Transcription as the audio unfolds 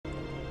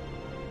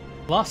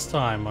Last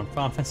time on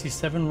Final Fantasy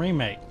VII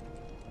Remake,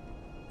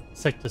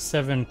 Sector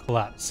 7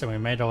 collapsed, so we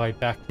made our way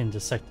back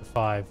into Sector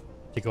 5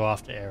 to go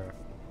after Aerith.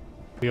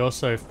 We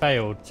also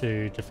failed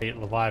to defeat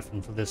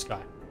Leviathin for this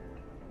guy.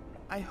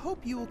 I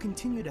hope you will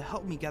continue to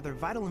help me gather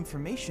vital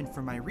information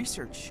for my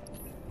research.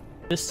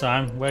 This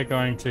time, we're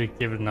going to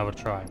give it another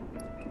try.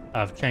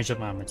 I've changed up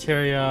my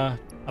materia,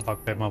 I've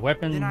upgraded my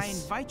weapons. Then I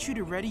invite you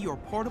to ready your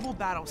portable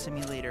battle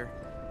simulator.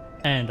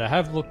 And I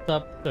have looked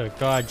up the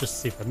guide just to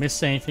see if I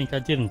missed anything. I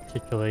didn't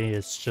particularly,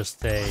 it's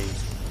just a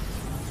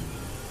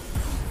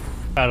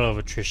battle of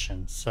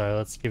attrition, so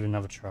let's give it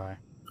another try.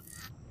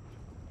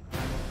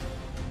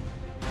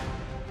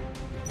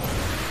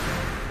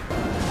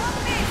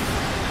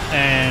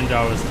 And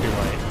I was too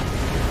late.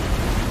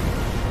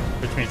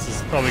 Which means this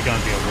is probably going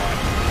to be a wipe.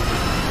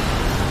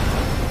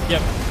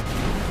 Yep.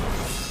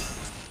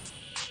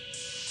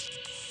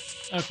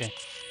 Okay.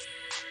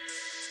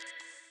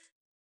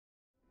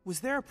 Was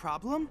there a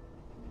problem?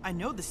 I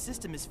know the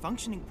system is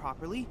functioning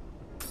properly.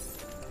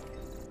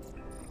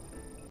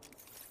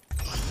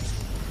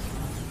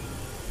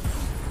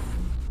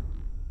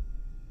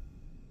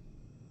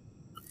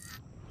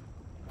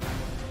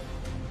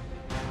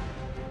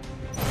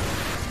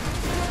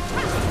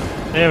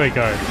 There we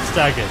go.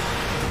 Staggered.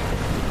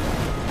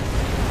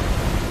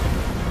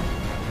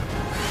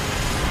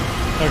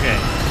 Okay.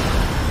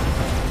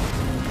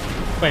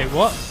 Wait,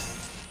 what?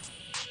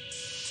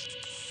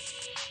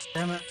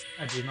 Damn it,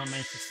 I did not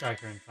manage to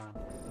stagger in time.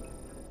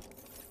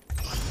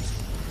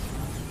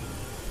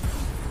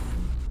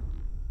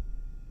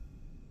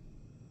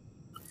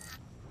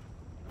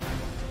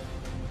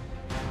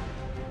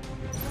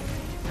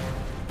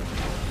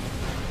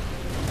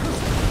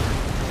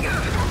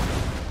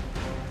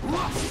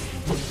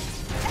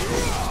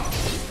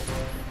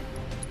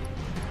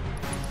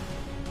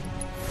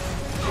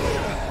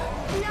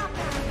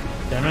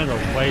 Damn it,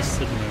 a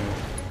wasted move.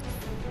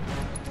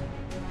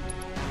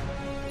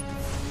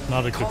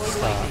 Not a good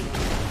start.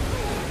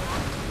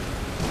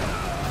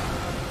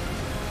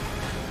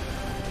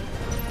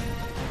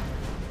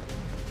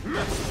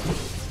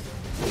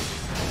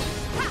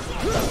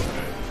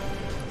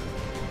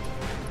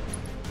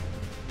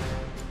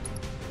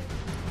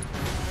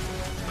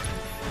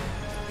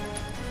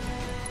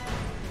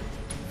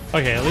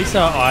 Okay, at least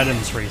our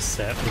items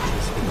reset, which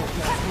is good.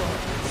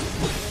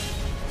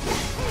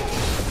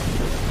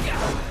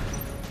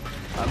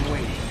 I'm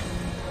waiting.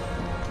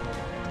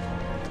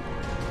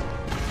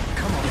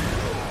 Come on.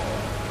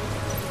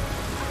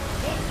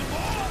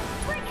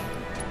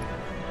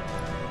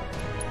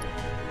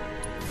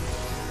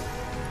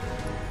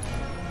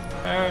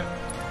 Aerith,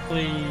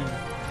 please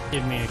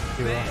give me a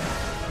cure.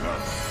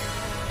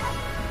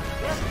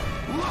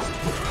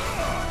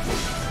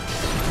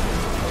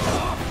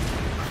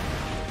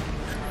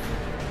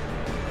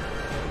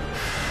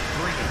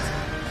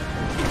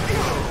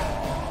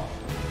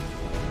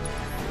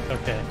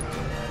 Okay,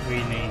 we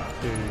need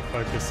to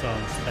focus on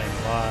staying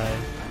alive.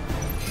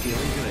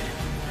 Feeling good.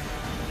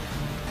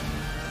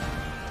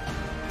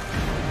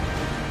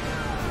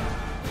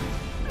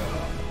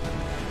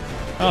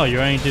 Oh, you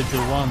only did the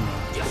one though.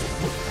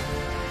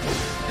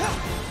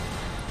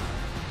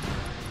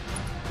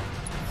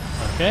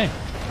 Okay.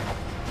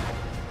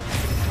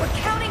 We're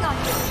counting on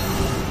you.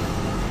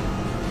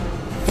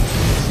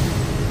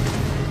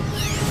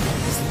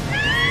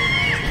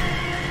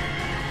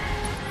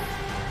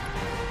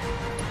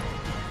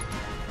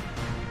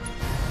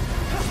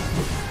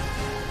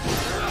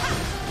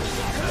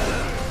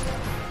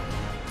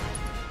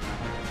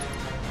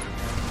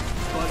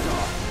 Buzz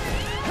off.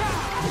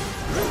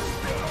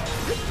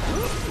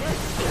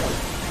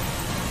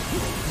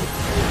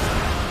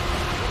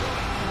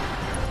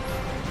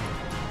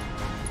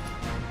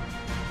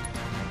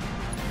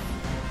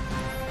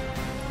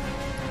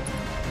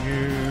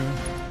 You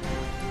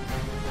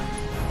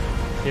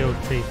killed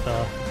Tifa.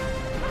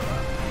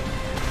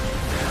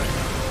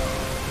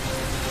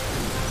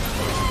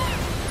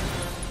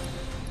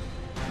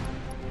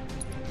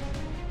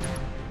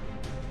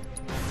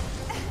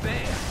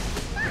 Bam.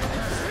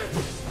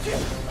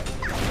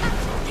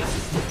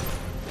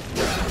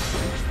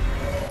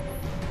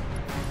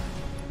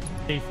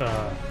 Tifa.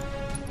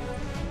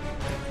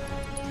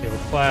 Kill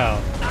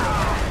Cloud.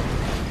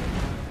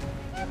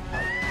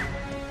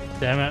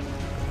 Damn it.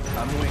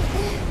 I'm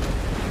waiting.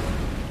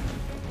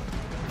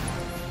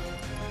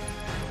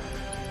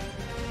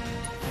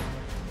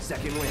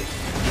 Second wave.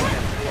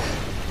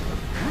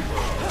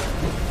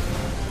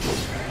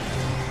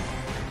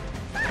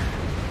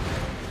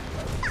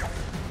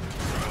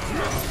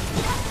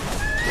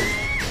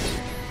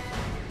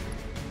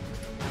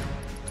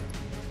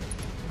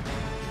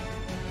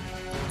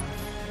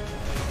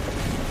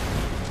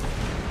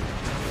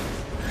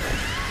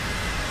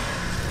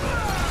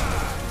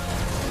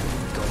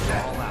 Go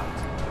all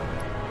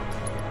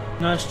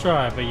out. Nice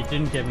try, but you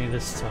didn't get me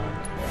this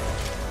time.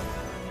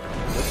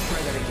 Let's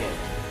try that again.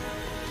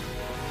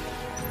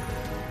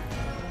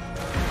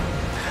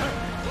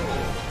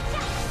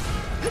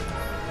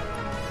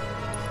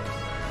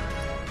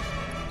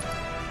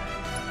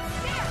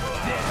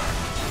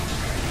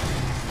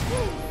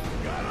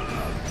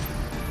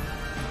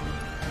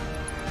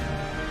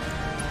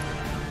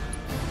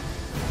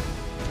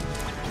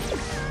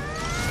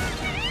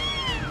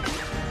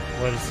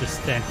 What is this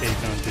stampede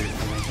gonna do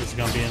for me? Is it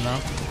gonna be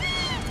enough?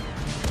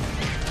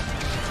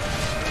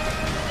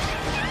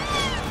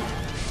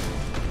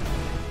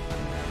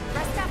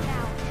 Rest up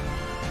now.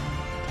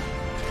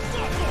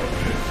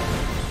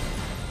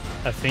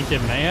 I think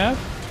it may have.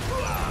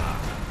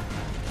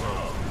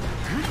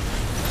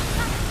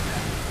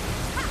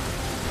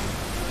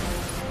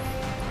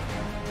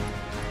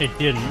 It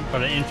didn't,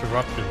 but it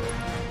interrupted it,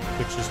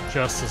 which is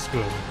just as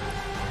good.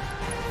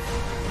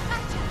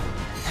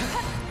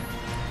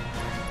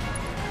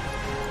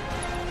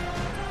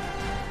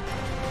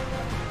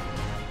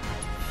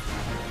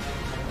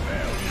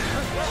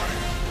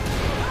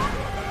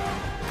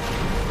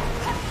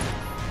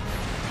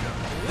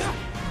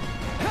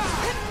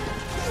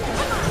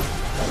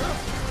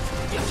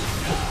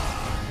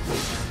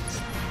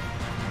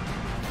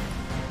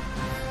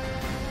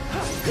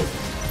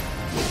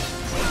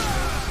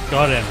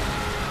 Got him.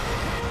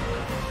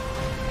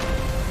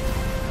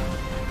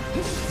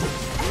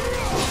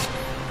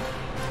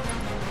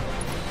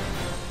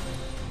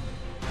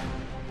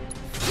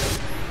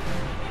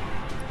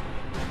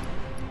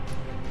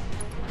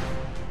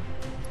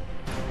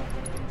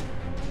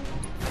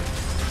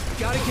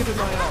 Gotta give it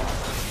my all.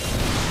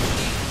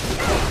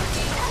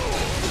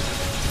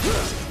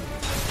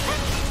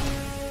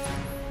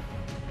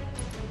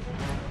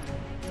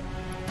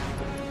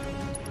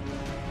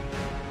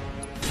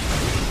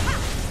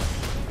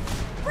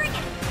 Bring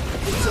it!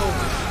 It's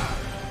over.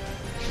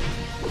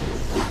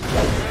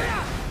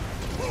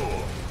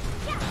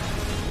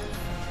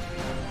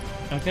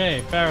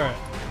 Okay, Barrett.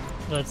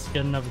 Let's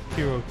get another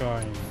hero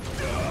going.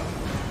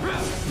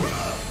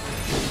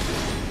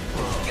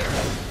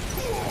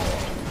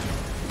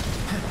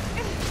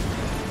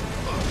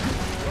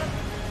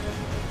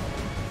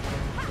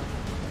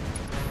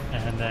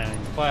 And then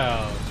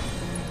Cloud,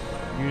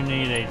 you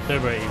need a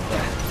turbo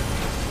effect.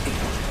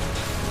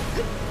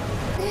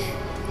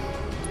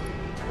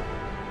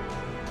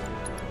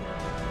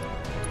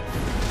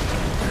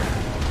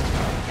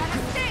 Gotta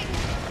sting!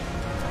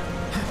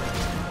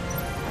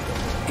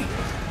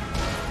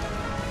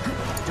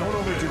 Don't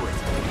overdo it.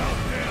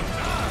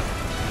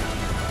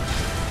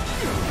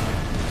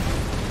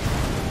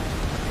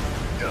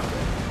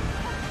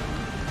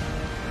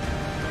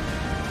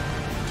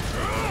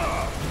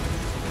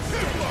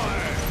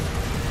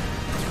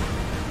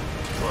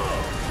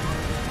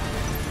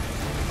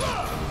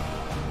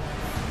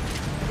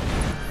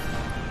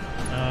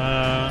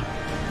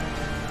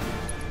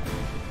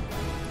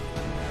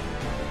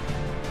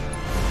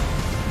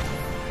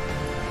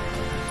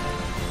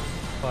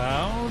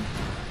 Cloud?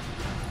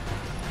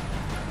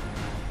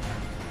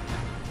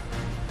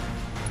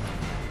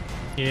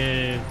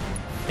 Give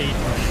Pete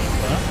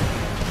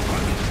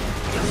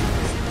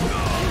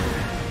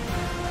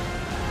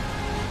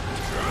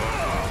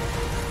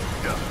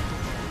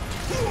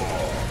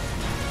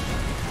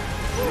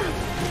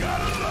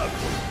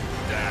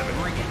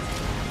Bring it.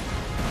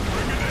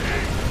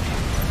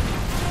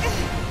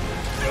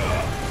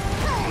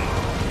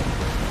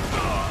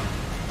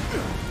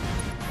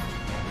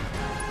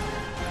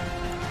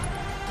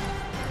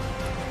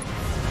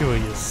 do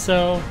it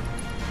yourself.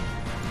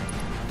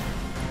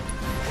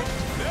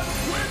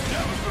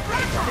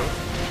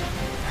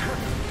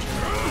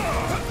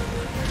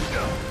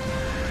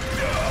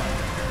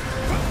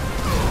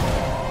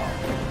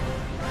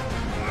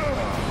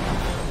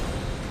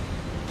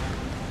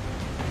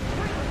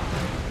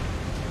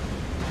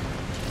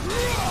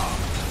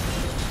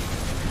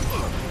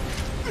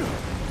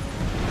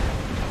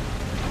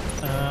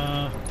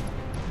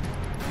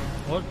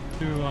 What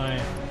do I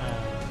have?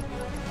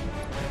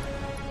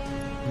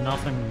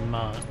 Nothing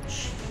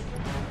much.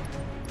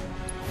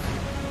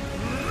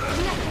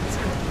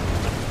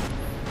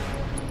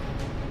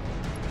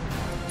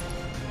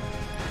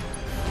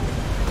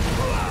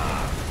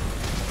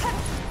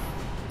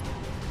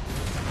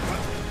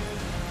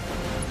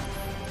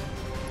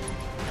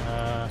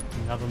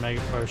 Another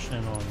Mega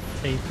Potion on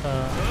Tifa.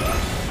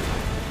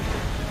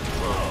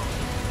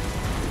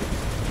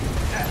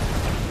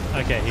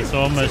 Okay, he's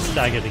almost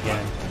staggered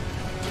again.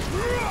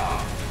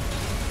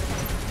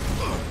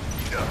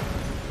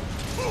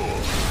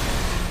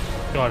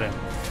 Got him.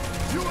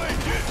 You ain't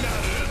getting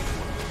out of this.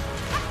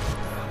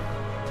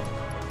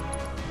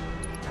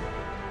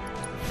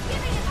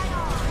 Giving it my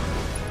all!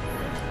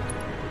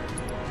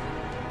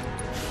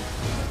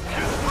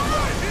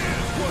 Right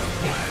here's what's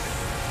left.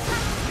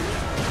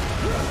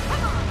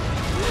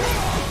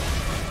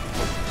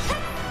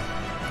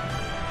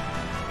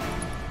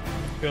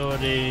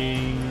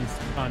 Abilities,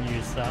 can't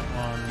use that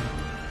one.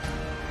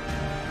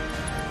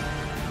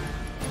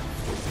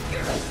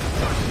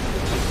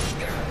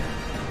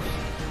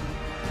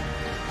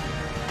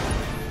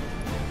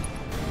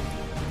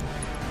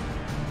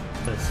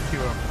 Let's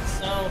cure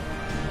myself.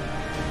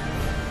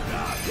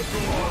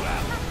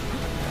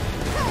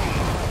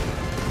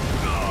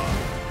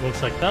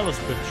 Looks like that was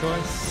a good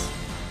choice.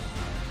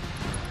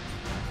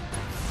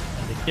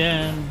 And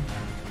again.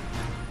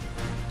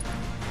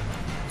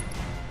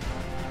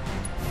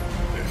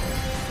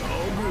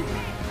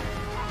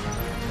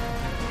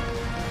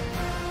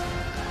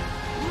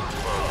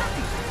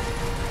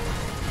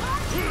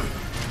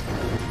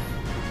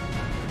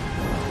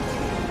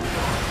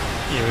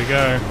 Here we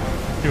go.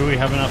 Do we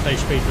have enough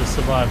HP to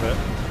survive it?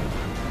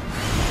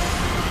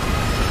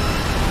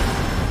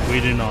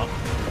 We do not.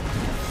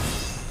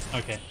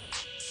 Okay.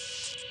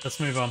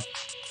 Let's move on.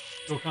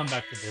 We'll come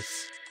back to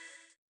this.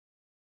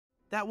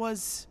 That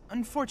was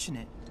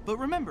unfortunate, but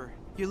remember,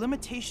 your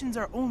limitations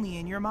are only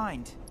in your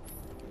mind.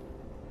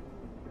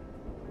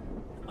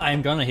 I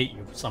am gonna hit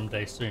you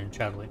someday soon,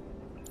 Chadley.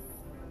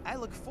 I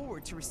look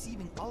forward to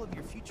receiving all of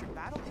your future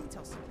battle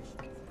intel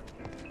submissions.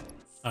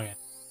 Okay.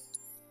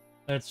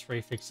 Let's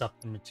refix up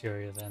the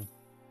materia then.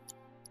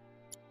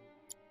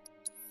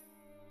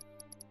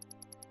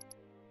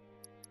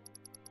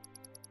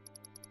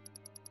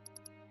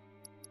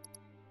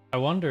 I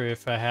wonder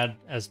if I had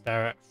as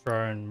Barrett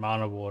thrown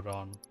Mana Ward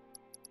on,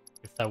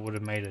 if that would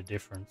have made a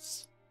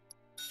difference.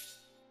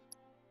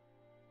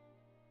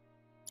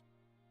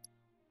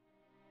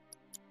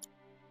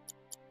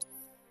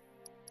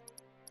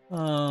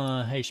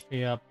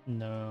 HP up,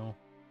 no.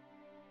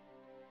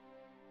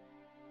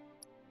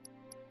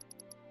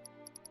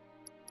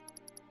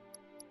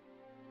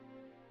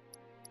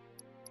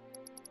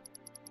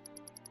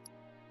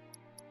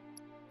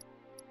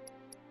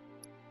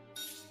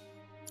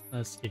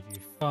 Let's give you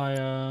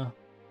fire.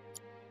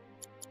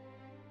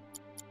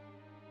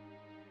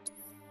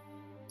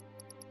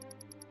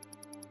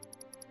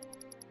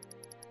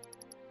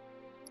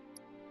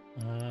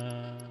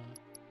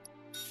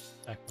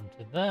 Back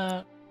onto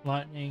that.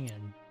 Lightning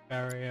and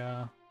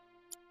barrier.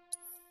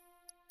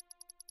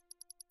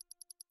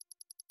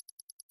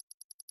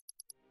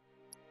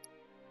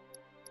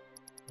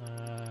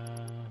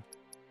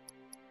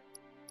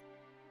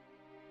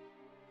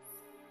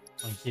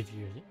 I'll give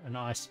you an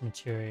ice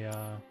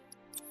materia.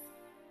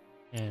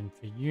 And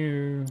for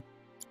you,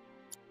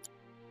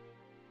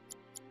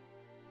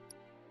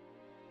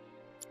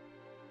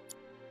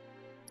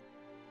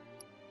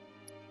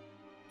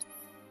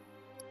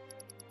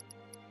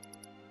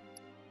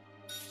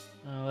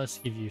 let's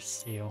give you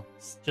seal,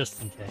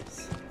 just in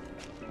case.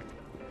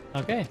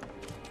 Okay,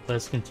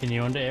 let's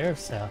continue on to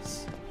Aerith's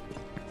house.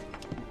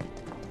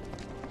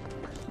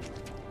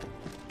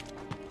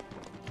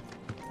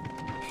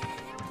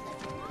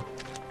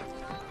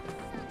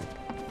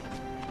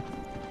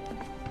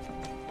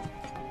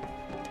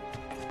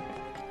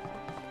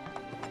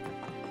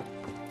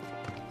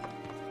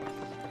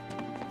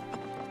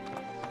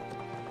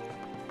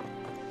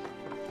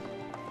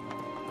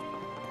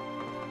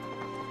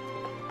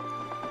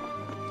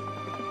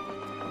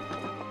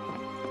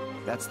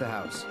 That's the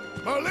house.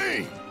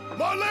 Marlene!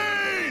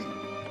 Marlene!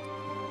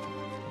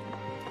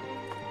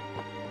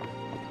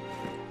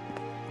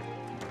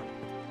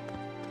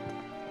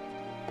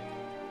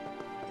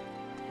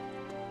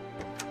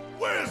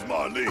 Where's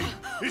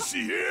Marlene? Is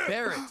she here?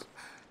 Barrett!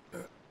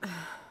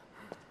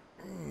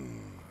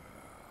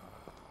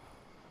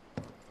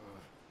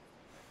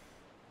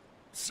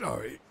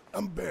 Sorry,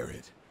 I'm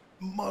Barrett.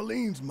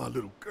 Marlene's my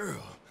little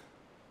girl.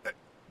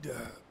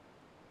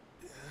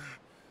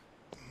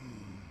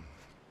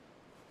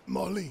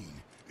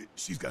 Marlene,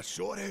 she's got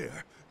short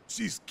hair.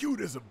 She's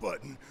cute as a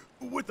button,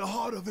 with the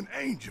heart of an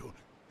angel.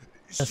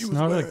 That's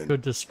not a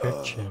good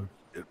description.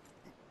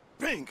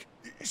 Pink.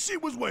 She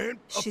was wearing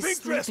a She's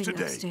pink dress sleeping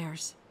today.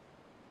 upstairs.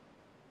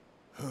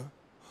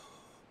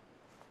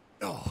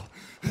 Oh,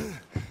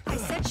 I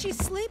said she's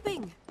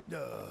sleeping.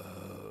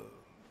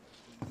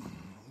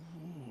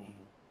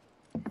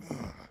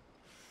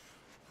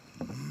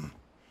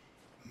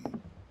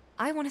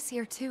 I want to see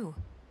her too.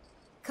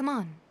 Come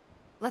on,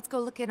 let's go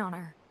look in on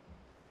her.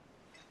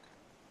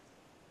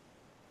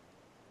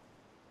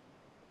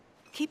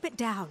 Keep it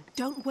down.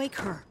 Don't wake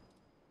her.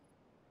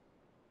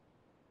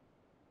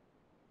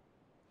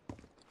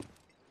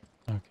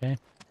 Okay.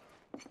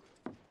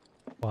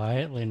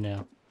 Quietly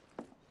now.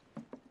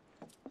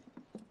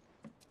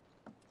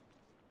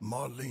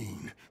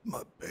 Marlene,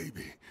 my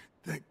baby.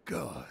 Thank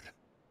God.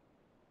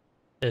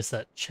 There's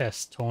that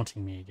chest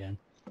taunting me again.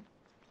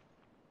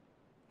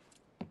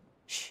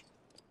 Shh.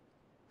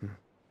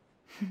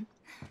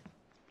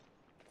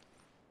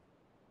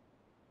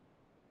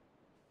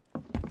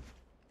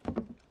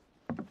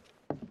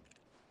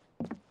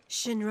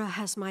 Shinra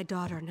has my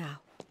daughter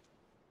now.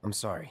 I'm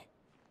sorry.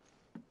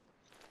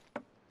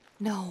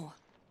 No,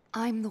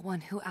 I'm the one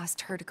who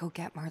asked her to go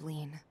get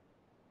Marlene.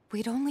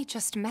 We'd only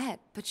just met,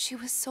 but she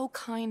was so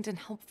kind and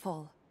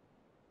helpful.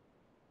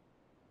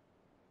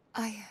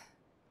 I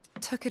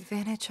took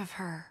advantage of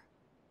her.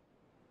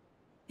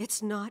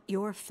 It's not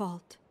your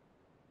fault.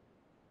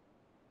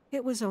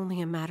 It was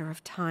only a matter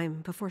of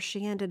time before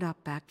she ended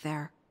up back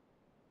there.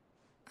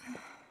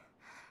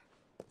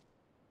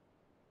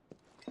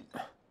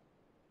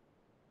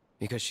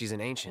 Because she's an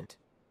ancient.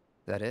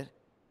 That it?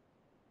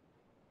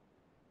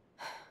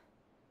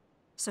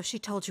 So she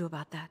told you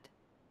about that.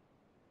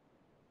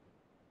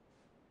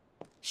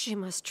 She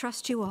must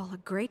trust you all a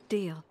great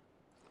deal.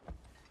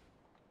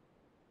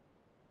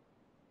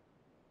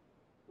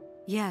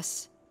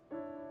 Yes,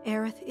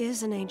 Aerith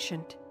is an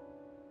ancient.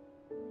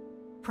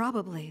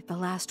 Probably the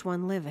last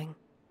one living.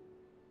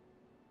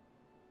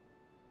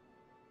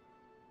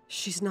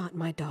 She's not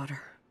my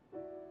daughter.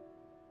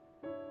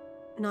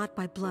 Not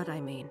by blood,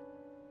 I mean.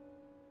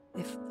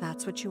 If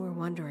that's what you were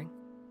wondering.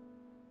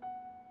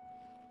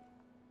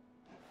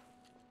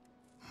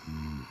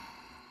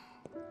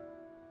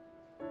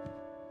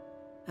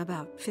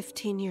 About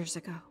 15 years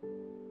ago.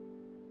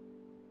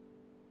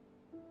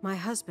 My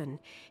husband,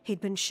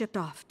 he'd been shipped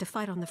off to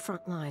fight on the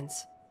front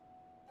lines.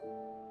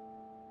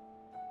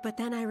 But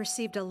then I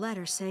received a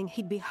letter saying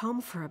he'd be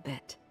home for a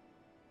bit.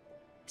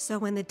 So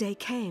when the day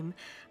came,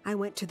 I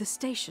went to the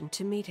station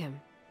to meet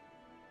him.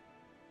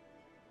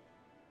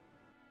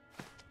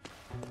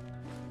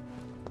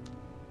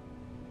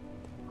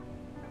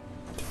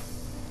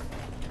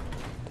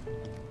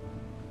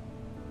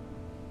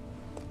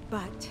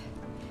 But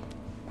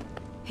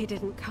he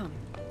didn't come.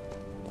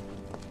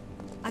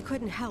 I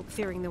couldn't help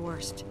fearing the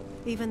worst,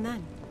 even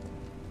then.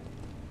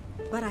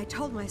 But I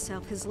told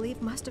myself his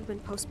leave must have been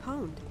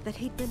postponed, that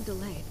he'd been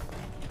delayed.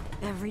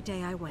 Every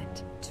day I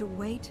went, to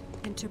wait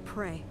and to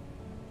pray.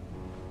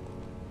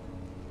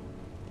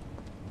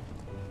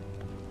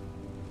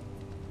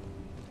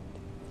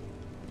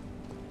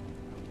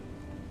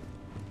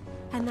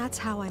 And that's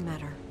how I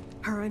met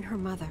her and her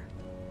mother.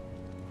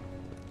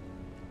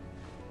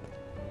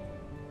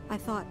 I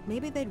thought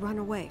maybe they'd run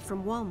away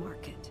from Wall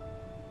Market,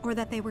 or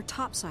that they were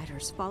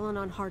topsiders fallen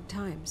on hard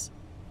times.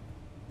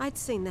 I'd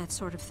seen that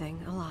sort of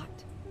thing a lot.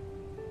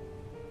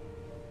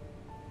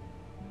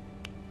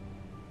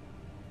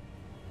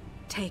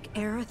 Take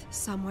Aerith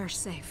somewhere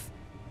safe.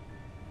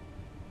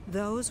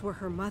 Those were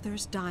her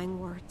mother's dying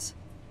words.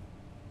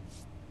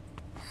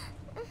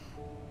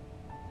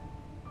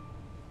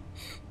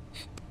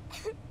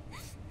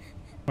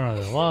 One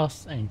of the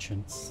last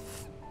ancients,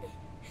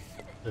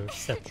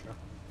 etc.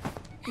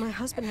 My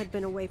husband had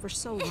been away for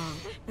so long,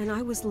 and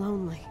I was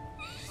lonely.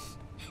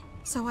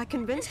 So I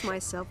convinced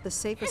myself the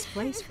safest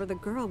place for the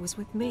girl was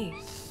with me.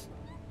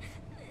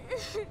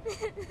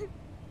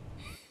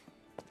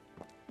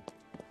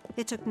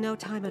 It took no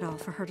time at all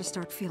for her to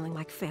start feeling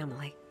like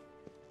family.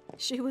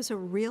 She was a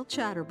real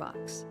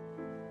chatterbox.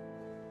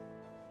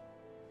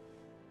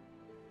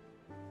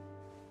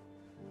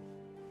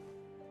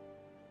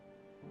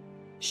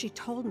 She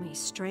told me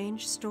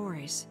strange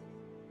stories,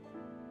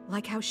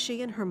 like how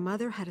she and her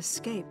mother had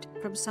escaped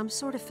from some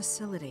sort of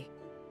facility,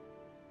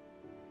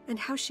 and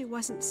how she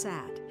wasn't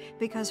sad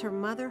because her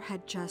mother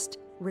had just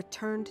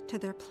returned to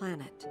their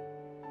planet.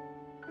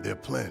 Their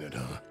planet,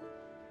 huh?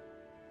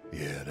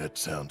 Yeah, that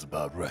sounds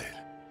about right.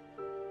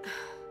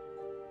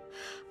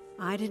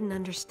 I didn't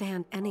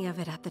understand any of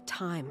it at the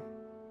time.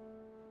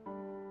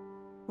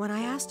 When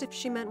I asked if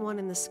she meant one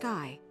in the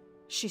sky,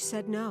 she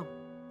said no,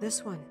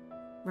 this one,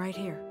 right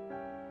here.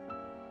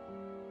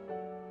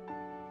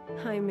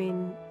 I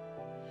mean,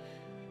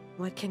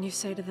 what can you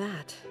say to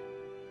that?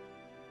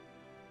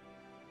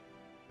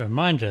 A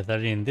reminder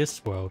that in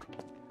this world,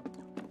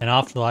 an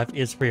afterlife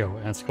is real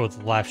and it's called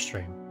the live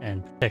stream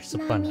and protects the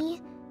planet.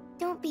 Mommy,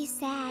 don't be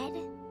sad.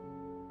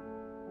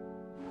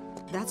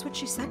 That's what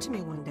she said to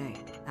me one day,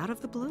 out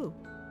of the blue.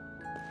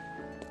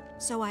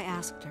 So I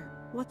asked her,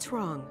 what's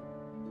wrong?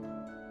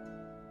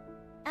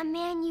 A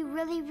man you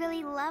really,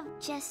 really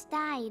loved just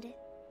died.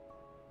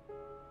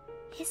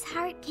 His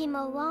heart came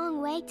a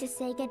long way to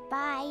say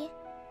goodbye.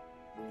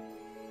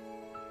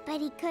 But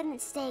he couldn't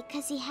stay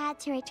because he had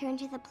to return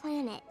to the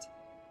planet.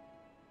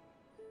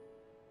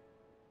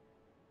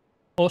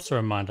 Also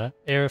a reminder,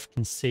 Aerith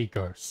can see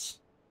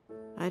ghosts.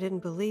 I didn't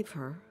believe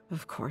her,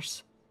 of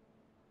course.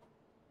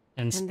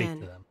 And speak then,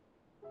 to them.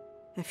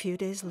 A few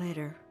days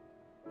later,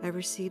 I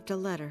received a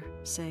letter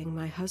saying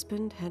my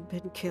husband had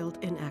been killed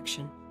in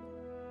action.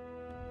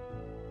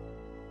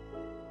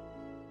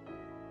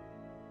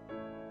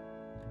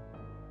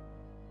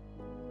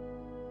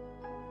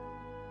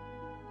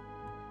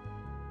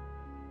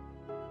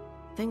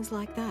 Things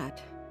like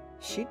that,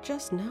 she'd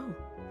just know.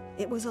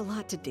 It was a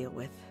lot to deal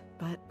with,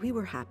 but we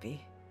were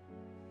happy.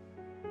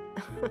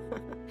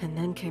 And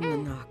then came the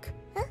knock.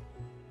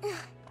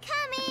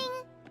 Coming!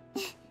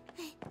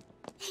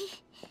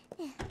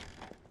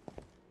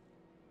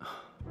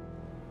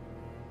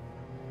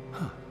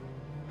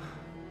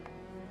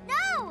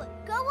 No!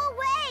 Go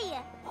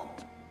away!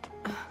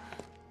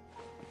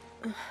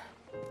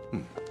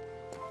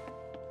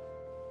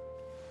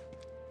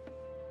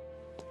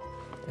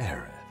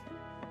 Aerith,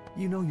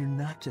 you know you're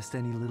not just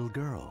any little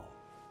girl.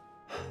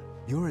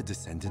 You're a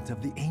descendant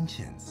of the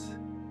Ancients.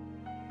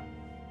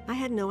 I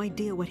had no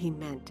idea what he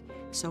meant,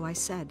 so I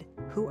said,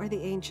 "Who are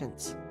the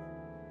Ancients?"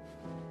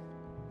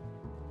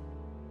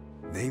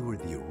 They were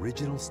the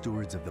original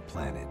stewards of the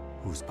planet,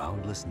 whose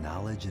boundless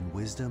knowledge and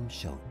wisdom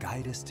shall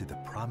guide us to the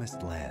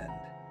promised land.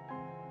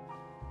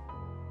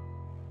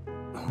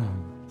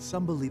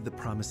 Some believe the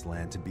promised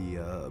land to be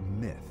a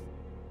myth,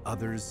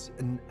 others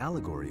an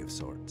allegory of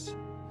sorts.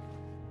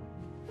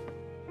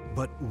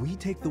 But we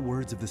take the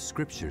words of the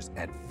scriptures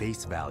at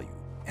face value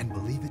and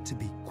believe it to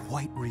be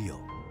quite real.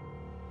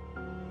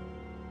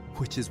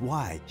 Which is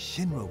why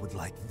Shinra would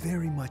like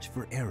very much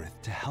for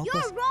Aerith to help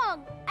us— You're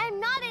wrong! I'm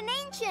not an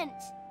ancient!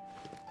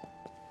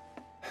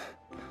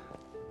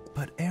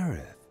 But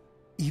Aerith,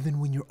 even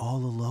when you're all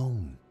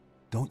alone,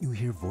 Don't you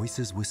hear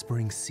voices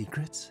whispering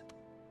secrets?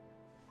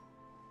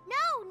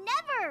 No,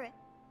 never!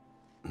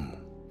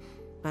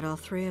 But all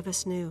three of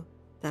us knew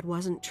that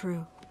wasn't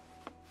true.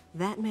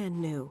 That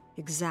man knew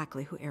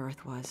exactly who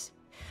Aerith was,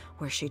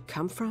 where she'd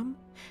come from,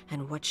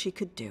 and what she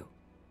could do.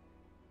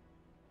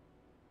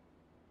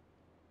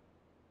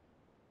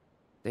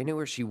 They knew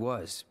where she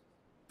was,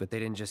 but they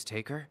didn't just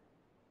take her?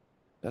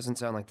 Doesn't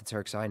sound like the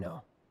Turks I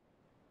know.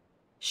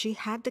 She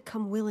had to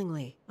come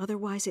willingly,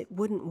 otherwise it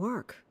wouldn't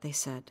work, they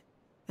said.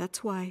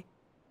 That's why,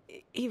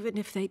 even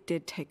if they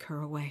did take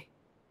her away,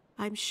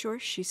 I'm sure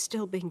she's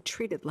still being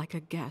treated like a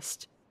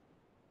guest.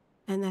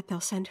 And that they'll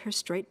send her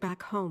straight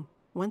back home,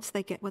 once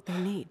they get what they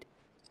need.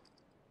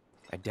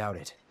 I doubt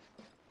it.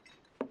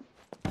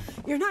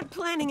 You're not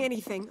planning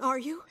anything, are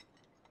you?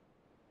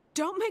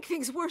 Don't make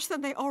things worse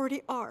than they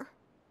already are.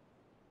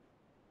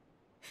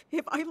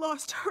 If I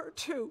lost her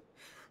too,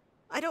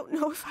 I don't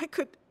know if I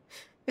could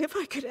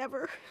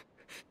ever.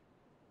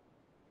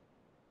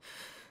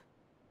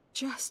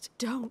 Just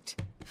don't.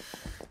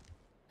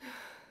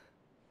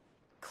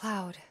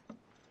 Cloud,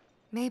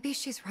 maybe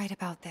she's right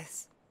about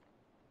this.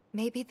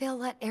 Maybe they'll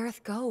let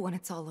Aerith go when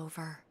it's all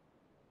over.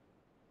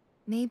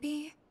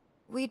 Maybe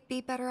we'd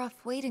be better off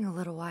waiting a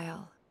little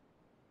while.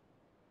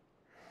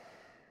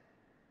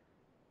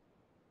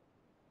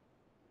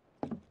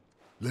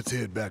 Let's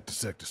head back to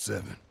Sector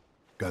 7.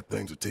 Got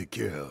things to take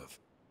care of.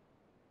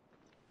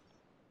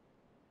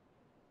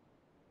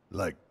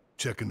 Like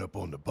checking up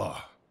on the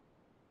bar.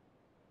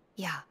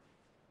 Yeah.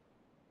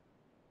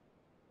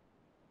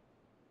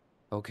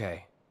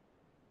 Okay.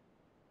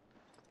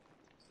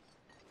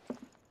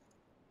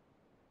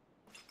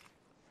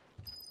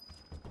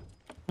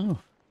 Oh,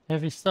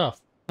 heavy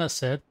stuff. That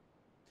said,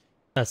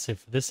 that's it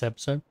for this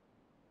episode.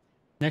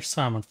 Next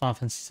time on Final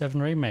Fantasy VII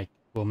Remake,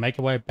 we'll make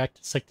our way back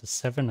to Sector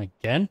 7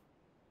 again.